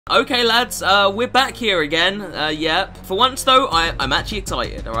Okay lads, we're back here again, yep. For once though, I'm actually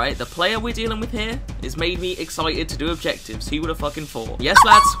excited, alright? The player we're dealing with here has made me excited to do objectives. Who would have fucking thought? Yes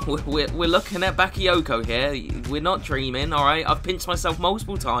lads, we're looking at Bakayoko here. We're not dreaming, alright? I've pinched myself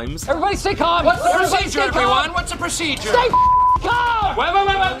multiple times. Everybody stay calm! What's the procedure, everyone? What's the procedure? Stay calm! Wait.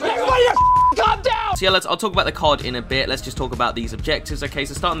 Everybody calm down! So yeah, I'll talk about the COD in a bit. Let's just talk about these objectives. Okay,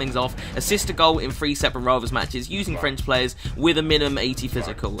 so starting things off, assist a goal in 3 separate rivals matches using French players with a minimum 80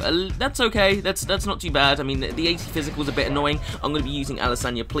 physical. That's okay, that's not too bad. I mean, the 80 physical is a bit annoying. I'm going to be using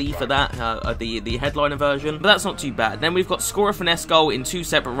Alessandra Plea for that, the headliner version, but that's not too bad. Then we've got score a finesse goal in 2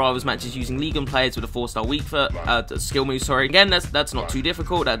 separate rivals matches using League 1 players with a 4-star weak foot, skill move, sorry. Again, that's not too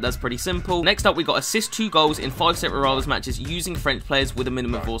difficult, that's pretty simple. Next up, we got assist 2 goals in 5 separate rivals matches using French players with a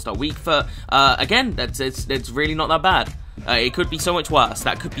minimum 4-star weak foot. Again, it's really not that bad. It could be so much worse.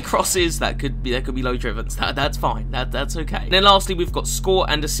 That could be crosses. That could be low drivens. That's fine. That's okay. And then lastly, we've got score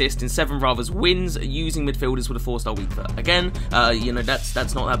and assist in 7 rivals wins using midfielders with a 4-star weak foot. Again, you know,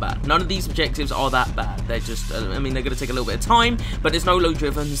 that's not that bad. None of these objectives are that bad. They're just, I mean, they're going to take a little bit of time, but there's no low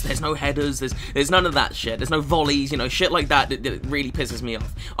drivens. There's no headers. There's none of that shit. There's no volleys. You know, shit like that really pisses me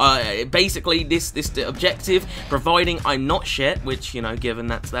off. Basically, this objective, providing I'm not shit, which, you know, given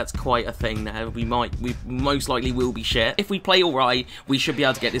that's quite a thing now, we most likely will be shit. If we play alright, we should be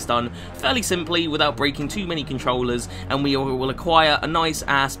able to get this done fairly simply without breaking too many controllers, and we will acquire a nice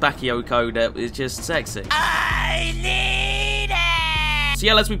ass Bakayoko that is just sexy. I need it! So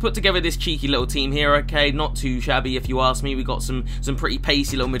yeah, let's put together this cheeky little team here, okay? Not too shabby if you ask me. We got some pretty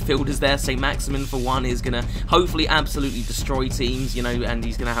pacey little midfielders there. St. Maximin, for one, is gonna hopefully absolutely destroy teams, you know, and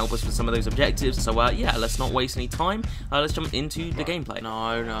he's gonna help us with some of those objectives. So yeah, let's not waste any time. Let's jump into the gameplay.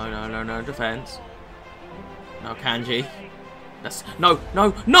 No, defense. No, Kanji. That's no!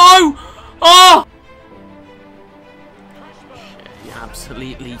 Oh! Shit, you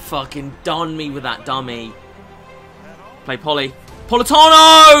absolutely fucking done me with that dummy. Play Polly.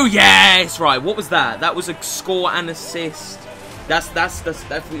 Politano! Yes! Right, what was that? That was a score and assist. That's as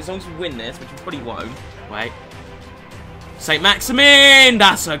long as we win this, which we probably won't. Wait. St. Maximin!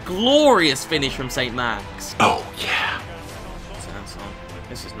 That's a glorious finish from St. Max. Oh, yeah.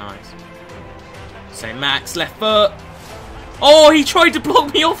 This is nice. St. Max, left foot. Oh, he tried to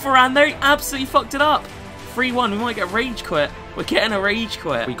block me off around there. He absolutely fucked it up. 3-1. We might get a rage quit. We're getting a rage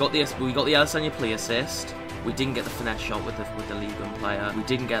quit. We got the Alessandra Plea assist. We didn't get the finesse shot with the League 1 player. We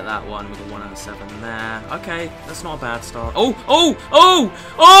didn't get that one. We got 1 out of 7 there. Okay, that's not a bad start. Oh!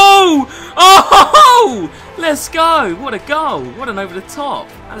 Let's go! What a goal! What an over the top.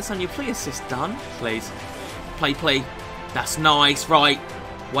 Alessandra Plea assist done. Please. Play. That's nice. Right.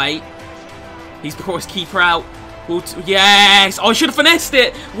 Wait. He's brought his keeper out. Yes! Oh, I should have finessed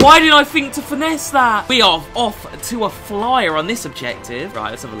it! Why didn't I think to finesse that? We are off to a flyer on this objective.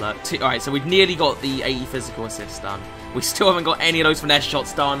 Right, let's have a look. Alright, so we've nearly got the 80 physical assists done. We still haven't got any of those finesse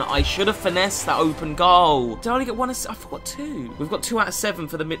shots done. I should have finessed that open goal. Did I only get 1 assist? I forgot 2. We've got 2 out of 7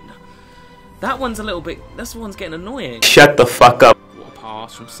 for the mid... That one's a little bit... That's the one's getting annoying. Shut the fuck up. What a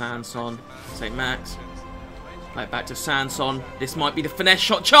pass from Sanson. St. Max. Right, back to Sanson. This might be the finesse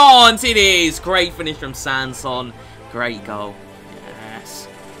shot chance. It is. Great finish from Sanson. Great goal. Yes.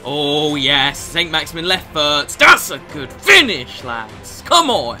 Oh, yes. St. Maximin left foot. That's a good finish, lads. Come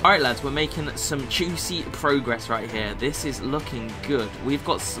on. All right, lads. We're making some juicy progress right here. This is looking good. We've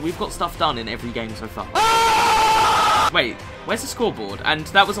got stuff done in every game so far. Wait, where's the scoreboard? And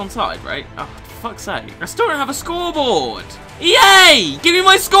that was onside, right? Oh, for fuck's sake. I still don't have a scoreboard. EA! Give me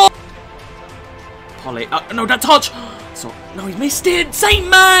my score! Polly. No, that touch! So, no, he missed it! St.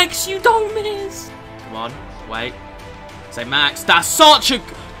 Max, you don't miss! Come on, wait. St. Max, that's such a...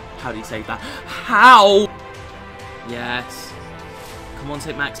 How do you say that? How? Yes. Come on,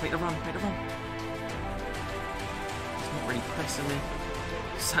 St. Max, make the run, He's not really pressing me.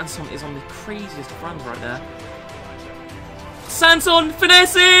 Sanson is on the craziest runs right there. Sanson,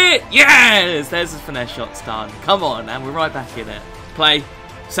 finesse it! Yes! There's his finesse shots done. Come on, and we're right back in it. Play.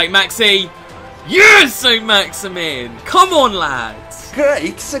 St. Maxi. Yes, St. Maximin! Come on, lads!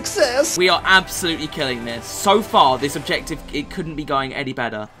 Great success! We are absolutely killing this. So far, this objective, it couldn't be going any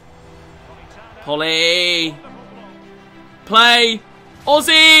better. Polly! Play!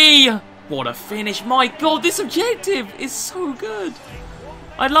 Aussie! What a finish. My God, this objective is so good.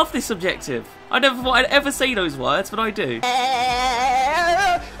 I love this objective. I never thought I'd ever say those words, but I do.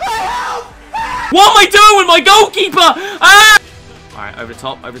 What am I doing with my goalkeeper? Ah! Alright, over the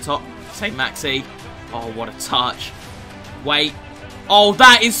top. St. Maxi. Oh, what a touch. Wait. Oh,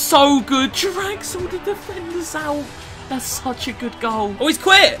 that is so good. Drags all the defenders out. That's such a good goal. Oh, he's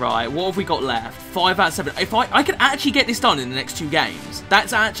quit. Right, what have we got left? 5 out of 7. If I could actually get this done in the next 2 games,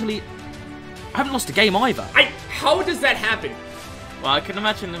 that's actually... I haven't lost a game either. How does that happen? Well, I can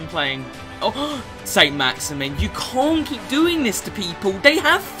imagine them playing... Oh, St. Maximin, you can't keep doing this to people. They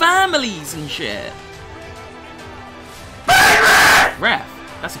have families and shit. Ref,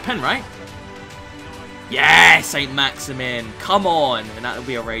 that's a pen, right? Yeah, St. Maximin, come on. And that'll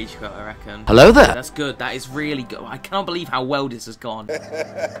be a rage cut, I reckon. Hello there. That's good, that is really good. I cannot believe how well this has gone.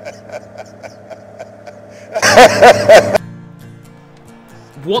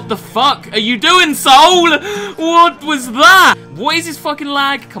 What the fuck are you doing, Soul? What was that? What is this fucking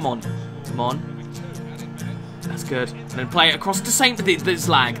lag? Come on. Come on. That's good. And then play it across the same... This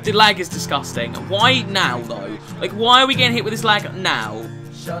lag. The lag is disgusting. Why now, though? Like, why are we getting hit with this lag now?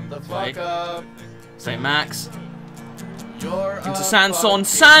 Shut the fuck up. St. Max. Into Sanson.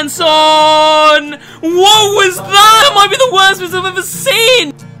 Sanson! What was that? That might be the worst miss I've ever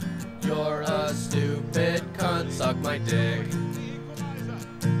seen! You're a stupid cunt. Suck my dick.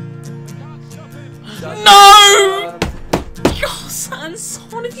 No! God,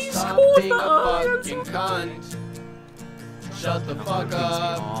 Sanson, if you scored that! A fucking cunt. Shut the fuck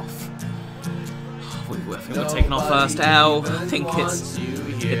up. I think we're taking our first L. I think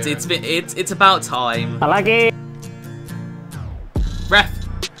it's about time. I like it. Ref.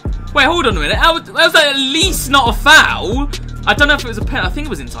 Wait, hold on a minute. How was that at least not a foul? I don't know if it was a pen. I think it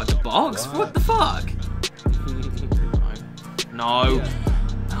was inside the box. What the fuck? No.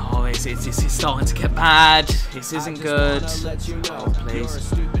 Oh, it's starting to get bad. This isn't good. Oh,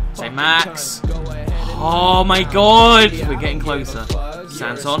 please. Say Max. Oh my god. We're getting closer.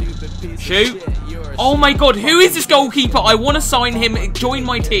 Sanson. Shoot. Oh my god. Who is this goalkeeper? I want to sign him. Join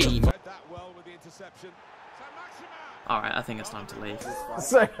my team. Alright, I think it's time to leave.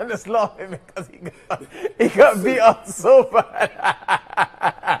 Sorry, I'm just laughing because he got beat up so bad.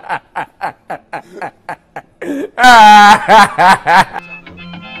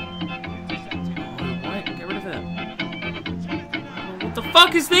 Get rid of it. What the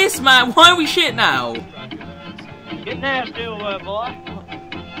fuck is this, man? Why are we shit now? Get nasty, boy.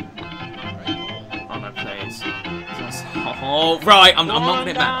 Oh no, please. Oh, right. I'm not gonna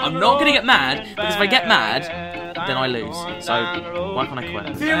get mad. I'm not gonna get mad because if I get mad, then I lose. So why can't I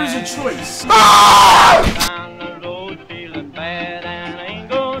quit? There is a choice.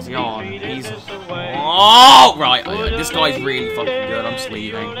 Is he on? He's... Oh, right. This guy's really fucking good. I'm just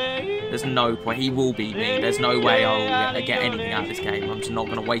leaving. There's no point. He will beat me. There's no way I'll get anything out of this game. I'm just not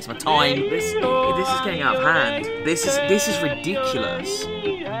going to waste my time. This is getting out of hand. This is ridiculous.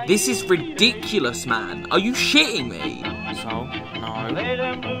 This is ridiculous, man. Are you shitting me? So, no.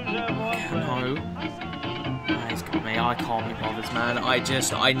 No. He's got me. I can't be bothered, man.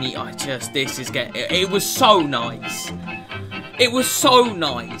 It was so nice. It was so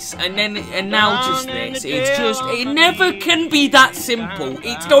nice, and now just this. It never can be that simple.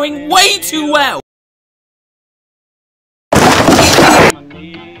 It's going way too well.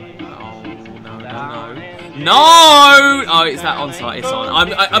 No! Oh, it's that onside. It's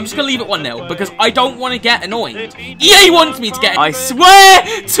on. I'm just gonna leave it 1-0 because I don't want to get annoyed. EA wants me to get. I swear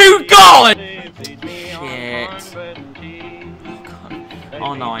to God. Shit.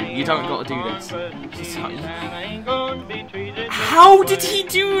 Oh, 9. You don't got to do this. How did he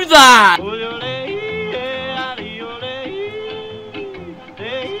do that?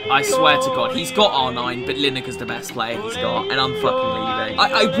 I swear to God, he's got R9, but Lineker's the best player he's got, and I'm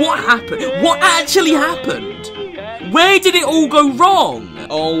fucking leaving. What happened? What actually happened? Where did it all go wrong?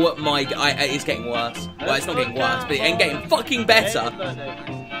 Oh my God, it's getting worse. Well, it's not getting worse, but it's getting fucking better.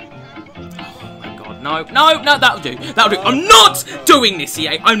 No, that'll do. That'll do. I'm not doing this,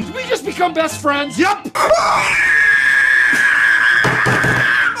 EA. Did we just become best friends? Yep.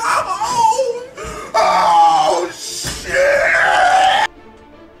 Oh, shit!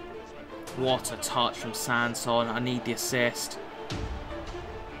 What a touch from Sanson. I need the assist.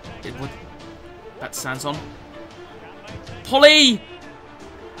 That's Sanson. Polly!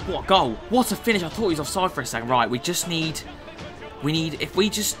 What a goal. What a finish. I thought he was offside for a second. Right, we need, if we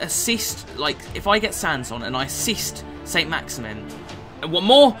just assist, like, if I get Sanson and I assist St. Maximin. And one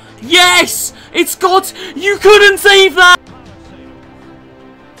more. Yes! It's got, you couldn't save that!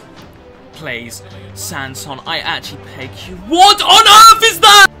 Please, Sanson, I actually peg you. What on earth is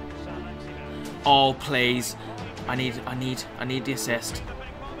that? Oh, please. I need the assist.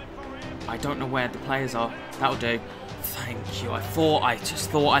 I don't know where the players are. That'll do. Thank you. I thought I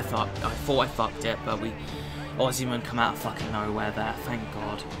fucked it, but we... Ozyman come out of fucking nowhere there, thank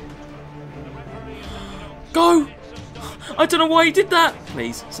God. Go! I don't know why he did that!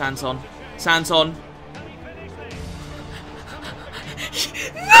 Please, Sanson. Sanson.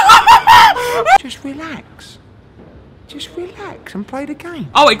 Just relax. Just relax and play the game.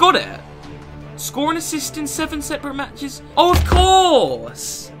 Oh, I got it. Score and assist in 7 separate matches. Oh, of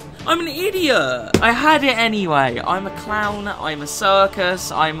course. I'm an idiot. I had it anyway. I'm a clown. I'm a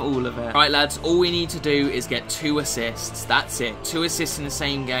circus. I'm all of it. Right, lads. All we need to do is get 2 assists. That's it. 2 assists in the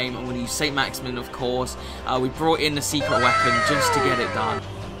same game. I'm going to use St. Maximin, of course. We brought in the secret weapon just to get it done.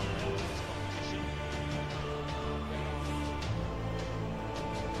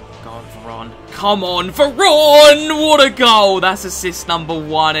 Go on, Varane. Come on, Varane! What a goal! That's assist number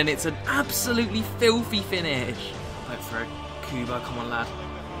 1, and it's an absolutely filthy finish. Put it through. Kuba, come on, lad.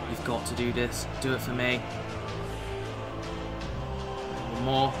 You've got to do this. Do it for me. One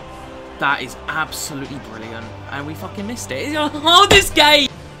more. That is absolutely brilliant. And we fucking missed it. Oh, this game!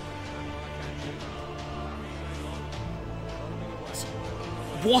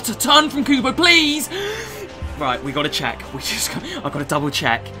 What a turn from Kubo, please! Right, we got to check. I've got to double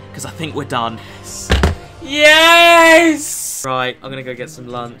check, because I think we're done. Yes! Right, I'm going to go get some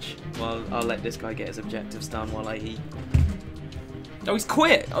lunch. Well, I'll let this guy get his objectives done while I eat. Oh, he's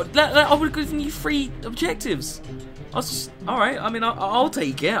quit. I would have given you 3 objectives. I was just... Alright, I mean, I'll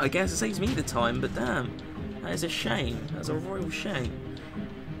take it. I guess it saves me the time, but damn. That is a shame. That's a royal shame.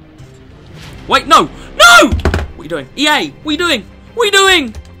 Wait, no! No! What are you doing? EA, what are you doing? What are you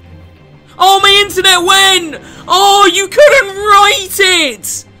doing? Oh, my internet went! Oh, you couldn't write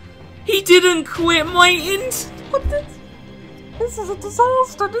it! He didn't quit my internet. What the... This is a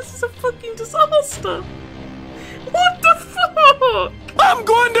disaster. This is a fucking disaster. What the fuck? I'm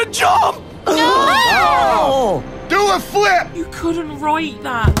going to jump! Oh! Do a flip! You couldn't write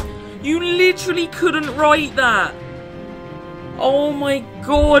that. You literally couldn't write that. Oh my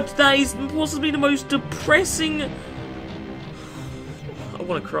god, that is possibly the most depressing... I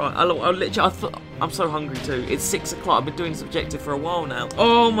want to cry. I'm so hungry too. It's 6 o'clock. I've been doing this objective for a while now.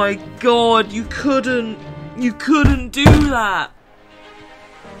 Oh my god, you couldn't do that.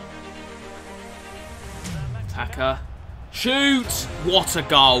 Attacker. Shoot! What a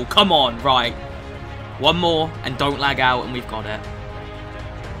goal. Come on, right. One more and don't lag out and we've got it.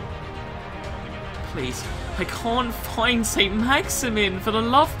 Please. I can't find St. Maximin for the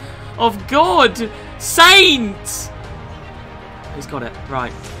love of God. Saint! He's got it.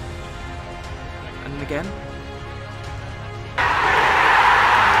 Right. And then again.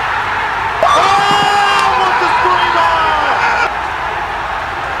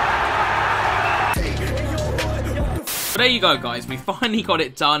 There you go, guys. We finally got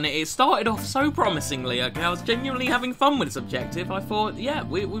it done. It started off so promisingly. Okay, I was genuinely having fun with this objective. I thought, yeah,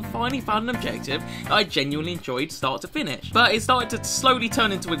 we finally found an objective I genuinely enjoyed start to finish. But it started to slowly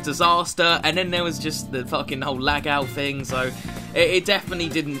turn into a disaster, and then there was just the fucking whole lag out thing. So it definitely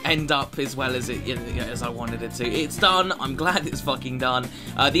didn't end up as well as as I wanted it to. It's done. I'm glad it's fucking done.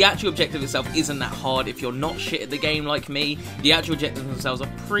 The actual objective itself isn't that hard if you're not shit at the game like me. The actual objectives themselves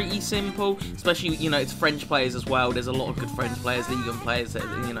are pretty simple, especially, you know, it's French players as well. There's a lot of good French players, Ligue 1 players,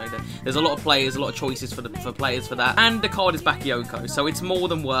 you know, there's a lot of players, a lot of choices for players for that, and the card is Bakayoko, so it's more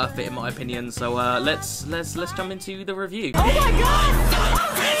than worth it in my opinion. So let's jump into the review. Oh my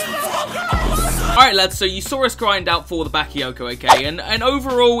god! Alright lads, so you saw us grind out for the Bakayoko, okay, and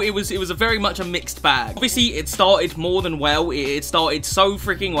overall it was a very much a mixed bag. Obviously it started more than well. It started so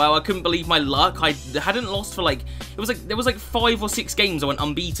freaking well. I couldn't believe my luck. I hadn't lost for like, there was like 5 or 6 games I went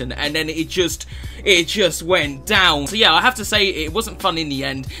unbeaten, and then it just went down. So yeah, I have to say it wasn't fun in the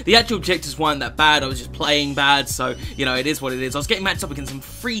end. The actual objectives weren't that bad. I was just playing bad, so you know, it is what it is. I was getting matched up against some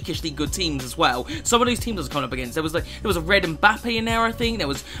freakishly good teams as well. Some of those teams I was coming up against, there was a red Mbappe in there, I think. There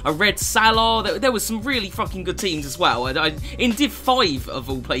was a red Salah. There was some really fucking good teams as well. I in Div 5 of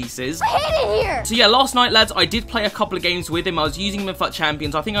all places. I hate it here. So yeah, last night lads, I did play a couple of games with him. I was using him in FUT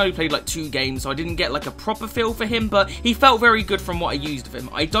Champions. I think I only played like 2 games, so I didn't get like a proper feel for him, but he felt very good from what I used of him.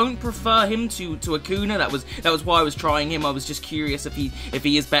 I don't prefer him to Acuna. That was why I was trying him. I was just curious if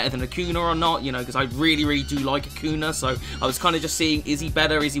he is better than Acuna or not, you know, because I really do like Acuna. So I was kind of just seeing, is he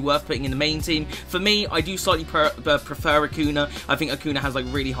better? Is he worth putting in the main team? For me, I do slightly prefer Acuna. I think Acuna has like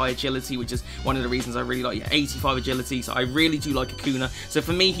really high agility, which is one of the reasons I really like 85 agility. So I really do like Acuna. So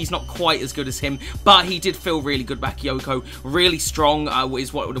for me, he's not quite as good as him, but he did feel really good. Bakayoko, really strong,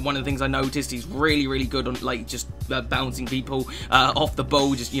 is one of the things I noticed. He's really good on like just bouncing people off the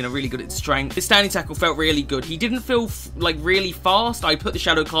ball, just, you know, really good at strength. His standing tackle felt really good. He didn't feel like really fast. I put the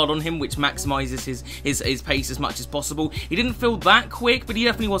shadow card on him, which maximizes his pace as much as possible. He didn't feel that quick, but he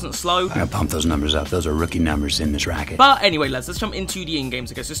definitely wasn't slow. I gotta pump those numbers up. Those are rookie numbers in this racket. But anyway, let's jump into the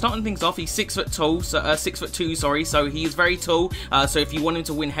in-games. Okay, so starting things off, he's 6'9", 6'2", sorry. So he is very tall. So if you want him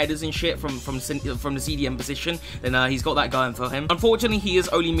to win headers and shit from the CDM position, then he's got that going for him. Unfortunately, he is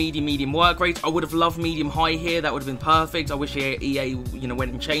only medium work rate. I would have loved medium high here. That would have been perfect. I wish EA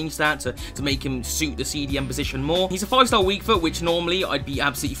went and changed that to make him suit the CDM position more. He's a 5-star weak foot, which normally I'd be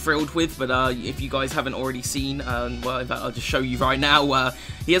absolutely thrilled with, but if you guys haven't already seen, well, in fact, I'll just show you right now.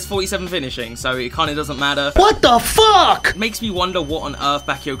 He has 47 finishing, so it kind of doesn't matter. What the fuck? It makes me wonder what on earth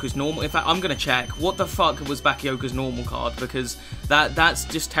Bakayoko's normal. In fact, I'm gonna check what the fuck was Bakayoko's normal card, because that's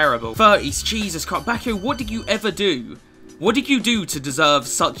just terrible. 30s, Jesus Christ, Bakayoko, what did you ever do? What did you do to deserve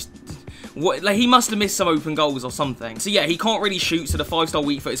such? What, like, he must have missed some open goals or something. So yeah, he can't really shoot, so the 5-star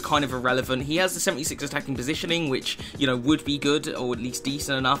weak foot is kind of irrelevant. He has the 76 attacking positioning, which, would be good, or at least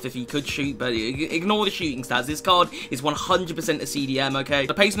decent enough if he could shoot, but ignore the shooting stats. This card is 100% a CDM, okay?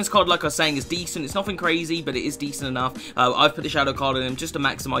 The pace on this card, like I was saying, is decent. It's nothing crazy, but it is decent enough. I've put the shadow card on him just to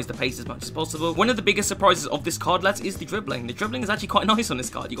maximize the pace as much as possible. One of the biggest surprises of this card, lads, is the dribbling. The dribbling is actually quite nice on this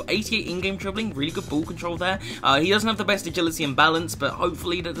card. You've got 88 in-game dribbling, really good ball control there. He doesn't have the best agility and balance, but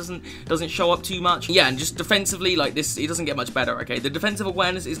hopefully that doesn't show up too much. Yeah, and just defensively, like this, it doesn't get much better, okay? The defensive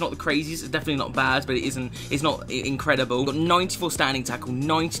awareness is not the craziest, it's definitely not bad, but it's not incredible. You've got 94 standing tackle,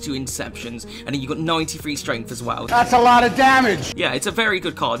 92 interceptions, and then you've got 93 strength as well. That's a lot of damage. Yeah, it's a very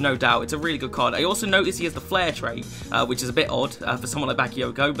good card, no doubt. It's a really good card. I also noticed he has the flare trait, which is a bit odd for someone like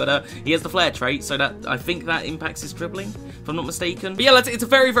Bakayoko, but he has the flare trait, so that I think that impacts his dribbling, if I'm not mistaken. But yeah, lads, it's a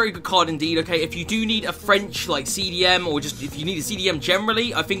very, very good card indeed, okay? If you do need a French, like, CDM, or just if you need a CDM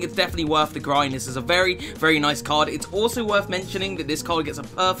generally, I think it's definitely worth the grind. This is a very, very nice card. It's also worth mentioning that this card gets a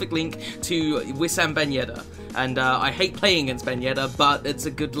perfect link to Wissam Ben Yedder. And I hate playing against Ben Yedder, but it's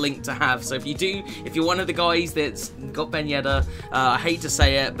a good link to have. So if you're one of the guys that's got Ben Yedder, I hate to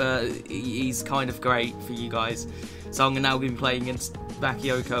say it, but he's kind of great for you guys. So I'm now going to be playing against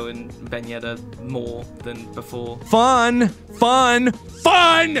Bakayoko and Ben Yedder more than before. Fun, fun,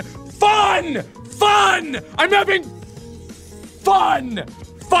 fun, fun, fun! I'm having fun!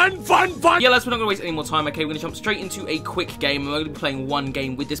 Fun, fun, fun! Yeah, lads, we're not going to waste any more time, okay? We're going to jump straight into a quick game. I'm going to be playing one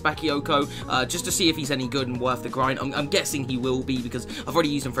game with this Bakayoko, just to see if he's any good and worth the grind. I'm guessing he will be, because I've already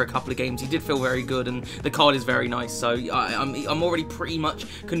used him for a couple of games. He did feel very good, and the card is very nice, so I'm already pretty much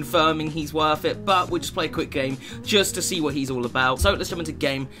confirming he's worth it, but we'll just play a quick game just to see what he's all about. So let's jump into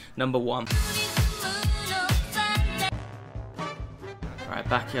game number 1. Alright,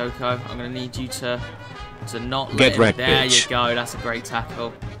 Bakayoko, I'm going to need you to not let him. There you go, that's a great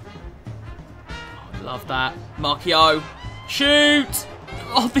tackle. Oh, love that. Markio, shoot!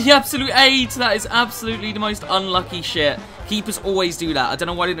 Oh, the absolute AIDS, that is absolutely the most unlucky shit. Keepers always do that. I don't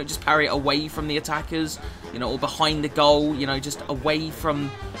know why they don't just parry it away from the attackers, or behind the goal, just away from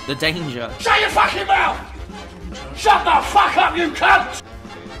the danger. Shut your fucking mouth! Shut the fuck up, you cunt!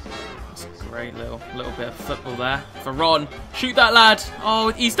 Great little bit of football there. For Ron. Shoot that lad.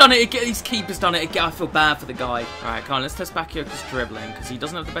 Oh, he's done it again. His keeper's done it again. I feel bad for the guy. Alright, come on, let's test Bakayoko's dribbling, because he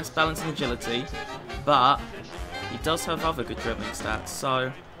doesn't have the best balance and agility, but he does have other good dribbling stats, so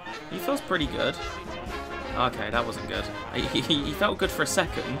he feels pretty good. Okay, that wasn't good. He felt good for a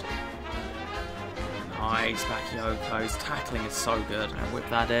second. Nice, Bakayoko. His tackling is so good. And whip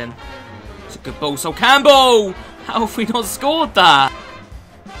that in. It's a good ball. So Campbell! How have we not scored that?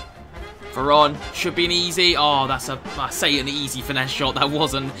 Veron, should be an easy. Oh, I say an easy finesse shot. That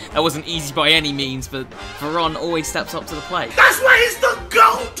wasn't easy by any means, but Veron always steps up to the plate. That's why he's the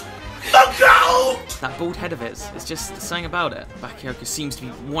GOAT! The GOAT! That bald head of his, it's just saying about it. Bakayoko seems to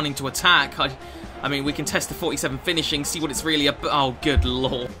be wanting to attack. I mean, we can test the 47 finishing, see what it's really about. Oh, good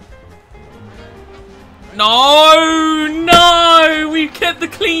lord. No! We kept the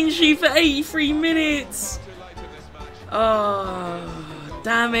clean sheet for 83 minutes! Oh,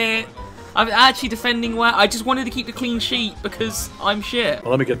 damn it. I'm actually defending well. I just wanted to keep the clean sheet because I'm shit.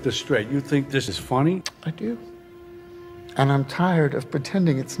 Well, let me get this straight. You think this is funny? I do. And I'm tired of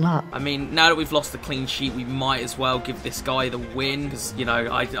pretending it's not. I mean, now that we've lost the clean sheet, we might as well give this guy the win. Because,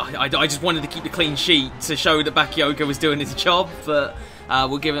 I just wanted to keep the clean sheet to show that Bakayoko was doing his job. But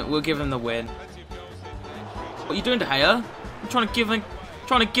we'll give him the win. What are you doing, De Gea? I'm trying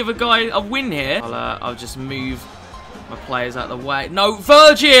to give a guy a win here. I'll just move my players out of the way. No,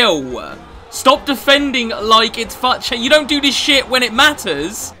 Virgil! Stop defending like it's FUT. You don't do this shit when it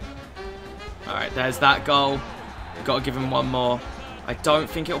matters. Alright, there's that goal. Got to give him one more. I don't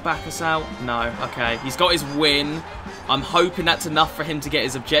think it'll back us out. No, okay. He's got his win. I'm hoping that's enough for him to get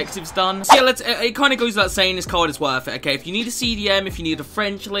his objectives done. So yeah, it kind of goes without saying this card is worth it, okay? If you need a CDM, if you need a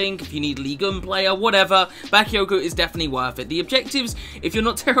French link, if you need a Ligue 1 player, whatever, Bakayoko is definitely worth it. The objectives, if you're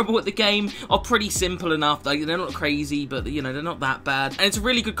not terrible at the game, are pretty simple enough. They're not crazy, but, you know, they're not that bad. And it's a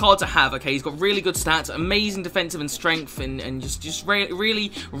really good card to have, okay? He's got really good stats, amazing defensive and strength, and just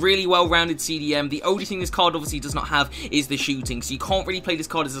really well-rounded CDM. The only thing this card obviously does not have is the shooting, so you can't really play this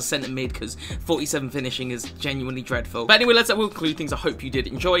card as a centre mid because 47 finishing is genuinely dreadful. But anyway, we'll conclude things. I hope you did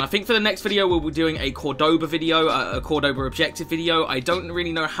enjoy. I think for the next video, we'll be doing a Cordoba video, a Cordoba objective video. I don't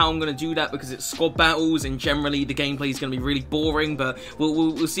really know how I'm going to do that because it's squad battles and generally the gameplay is going to be really boring, but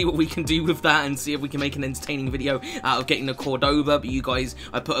we'll see what we can do with that and see if we can make an entertaining video out of getting the Cordoba. But you guys,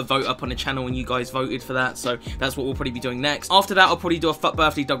 I put a vote up on the channel and you guys voted for that, so that's what we'll probably be doing next. After that, I'll probably do a FUT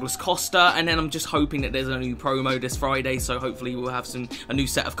Birthday Douglas Costa, and then I'm just hoping that there's a new promo this Friday, so hopefully we'll have a new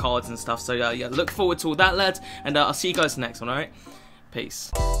set of cards and stuff. So yeah, look forward to all that, lads, and I'll see you guys next one, alright?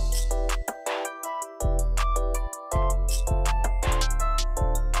 Peace.